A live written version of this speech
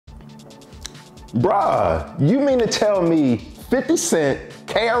Bruh, you mean to tell me 50 Cent,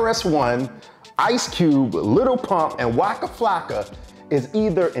 KRS-One, Ice Cube, Lil Pump, and Waka Flocka is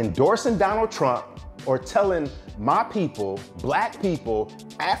either endorsing Donald Trump or telling my people, black people,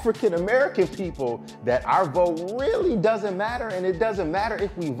 African American people that our vote really doesn't matter and it doesn't matter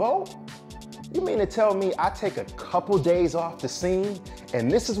if we vote? You mean to tell me I take a couple days off the scene and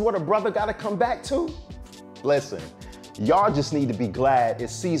this is what a brother gotta come back to? Listen, y'all just need to be glad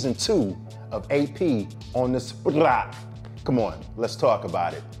it's season 2 of AP on this. Come on, let's talk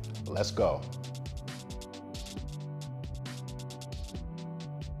about it. Let's go.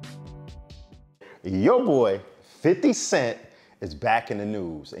 Your boy, 50 Cent, is back in the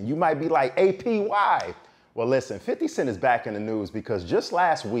news. And you might be like, AP, why? Well, listen, 50 Cent is back in the news because just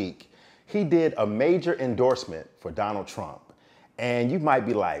last week, he did a major endorsement for Donald Trump. And you might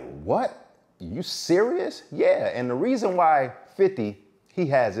be like, what? You serious? Yeah, and the reason why 50, he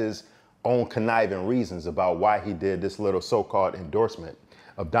has his own conniving reasons about why he did this little so-called endorsement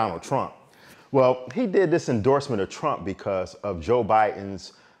of Donald Trump. Well, he did this endorsement of Trump because of Joe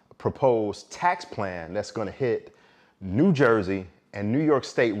Biden's proposed tax plan that's gonna hit New Jersey and New York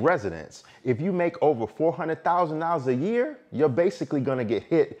State residents. If you make over $400,000 a year, you're basically gonna get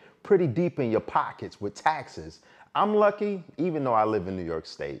hit pretty deep in your pockets with taxes. I'm lucky, even though I live in New York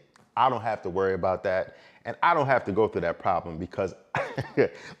State, I don't have to worry about that. And I don't have to go through that problem because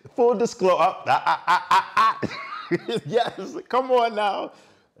full disclosure, yes, come on now.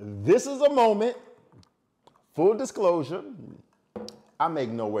 This is a moment, full disclosure, I make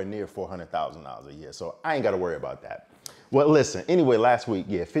nowhere near $400,000 a year, so I ain't gotta worry about that. Well, listen, anyway, last week,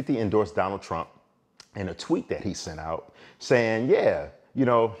 50 endorsed Donald Trump in a tweet that he sent out saying, yeah, you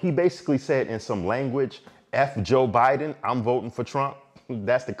know, he basically said in some language, F Joe Biden, I'm voting for Trump.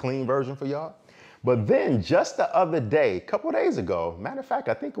 That's the clean version for y'all. But then just the other day, a couple days ago, matter of fact,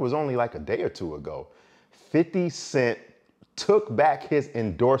 I think it was only like a day or two ago, 50 Cent took back his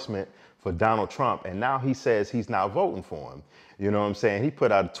endorsement for Donald Trump, and now he says he's not voting for him. You know what I'm saying? He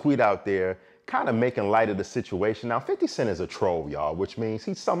put out a tweet out there kind of making light of the situation. Now, 50 Cent is a troll, y'all, which means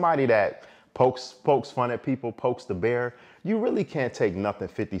he's somebody that pokes fun at people, pokes the bear. You really can't take nothing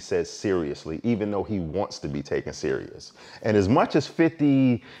 50 says seriously, even though he wants to be taken serious. And as much as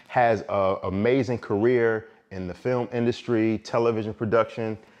 50 has an amazing career in the film industry, television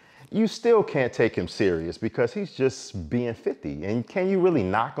production, you still can't take him serious because he's just being 50. And can you really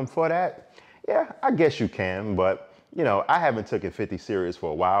knock him for that? Yeah, I guess you can, but you know, I haven't taken 50 serious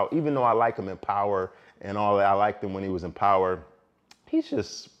for a while. Even though I like him in Power and all that, I liked him when he was in Power, he's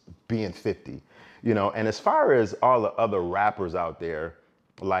just being 50. You know, and as far as all the other rappers out there,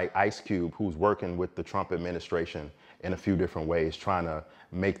 like Ice Cube, who's working with the Trump administration in a few different ways, trying to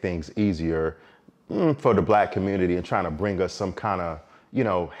make things easier for the black community and trying to bring us some kind of, you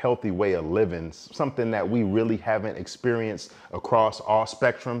know, healthy way of living, something that we really haven't experienced across all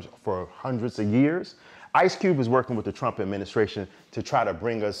spectrums for hundreds of years. Ice Cube is working with the Trump administration to try to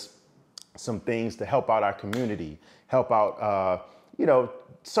bring us some things to help out our community, help out, you know,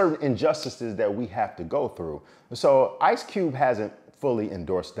 certain injustices that we have to go through. So Ice Cube hasn't fully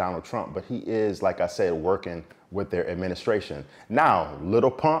endorsed Donald Trump, but he is, like I said, working with their administration. Now,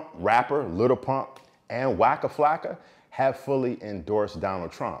 Lil Pump, rapper Lil Pump, and Waka Flocka have fully endorsed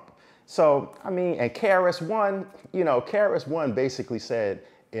Donald Trump. So, I mean, and KRS-One, you know, KRS-One basically said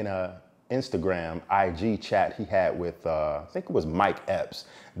in a Instagram, IG chat he had with, I think it was Mike Epps,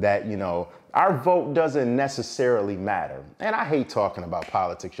 that, you know, our vote doesn't necessarily matter. And I hate talking about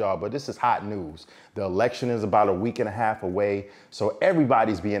politics, y'all, but this is hot news. The election is about a week and a half away, so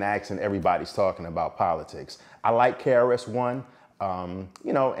everybody's being asked and everybody's talking about politics. I like KRS-One,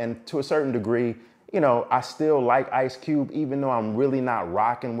 you know, and to a certain degree, you know, I still like Ice Cube, even though I'm really not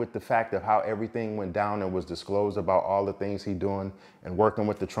rocking with the fact of how everything went down and was disclosed about all the things he's doing and working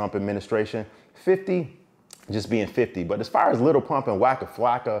with the Trump administration. 50, just being 50. But as far as Lil Pump and Waka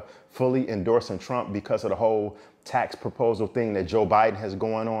Flocka fully endorsing Trump because of the whole tax proposal thing that Joe Biden has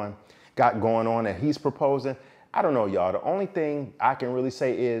got going on that he's proposing, I don't know, y'all. The only thing I can really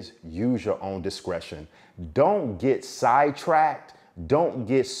say is use your own discretion. Don't get sidetracked. Don't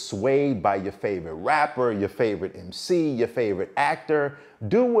get swayed by your favorite rapper, your favorite MC, your favorite actor.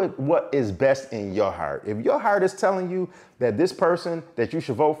 Do what is best in your heart. If your heart is telling you that this person that you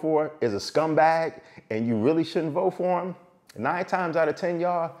should vote for is a scumbag and you really shouldn't vote for him, 9 times out of 10,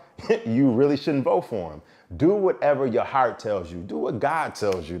 y'all, you really shouldn't vote for him. Do whatever your heart tells you. Do what God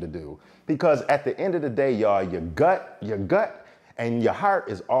tells you to do. Because at the end of the day, y'all, your gut and your heart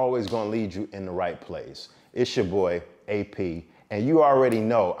is always going to lead you in the right place. It's your boy, AP. And you already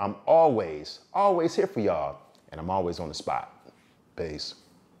know I'm always here for y'all. And I'm always on the spot. Peace.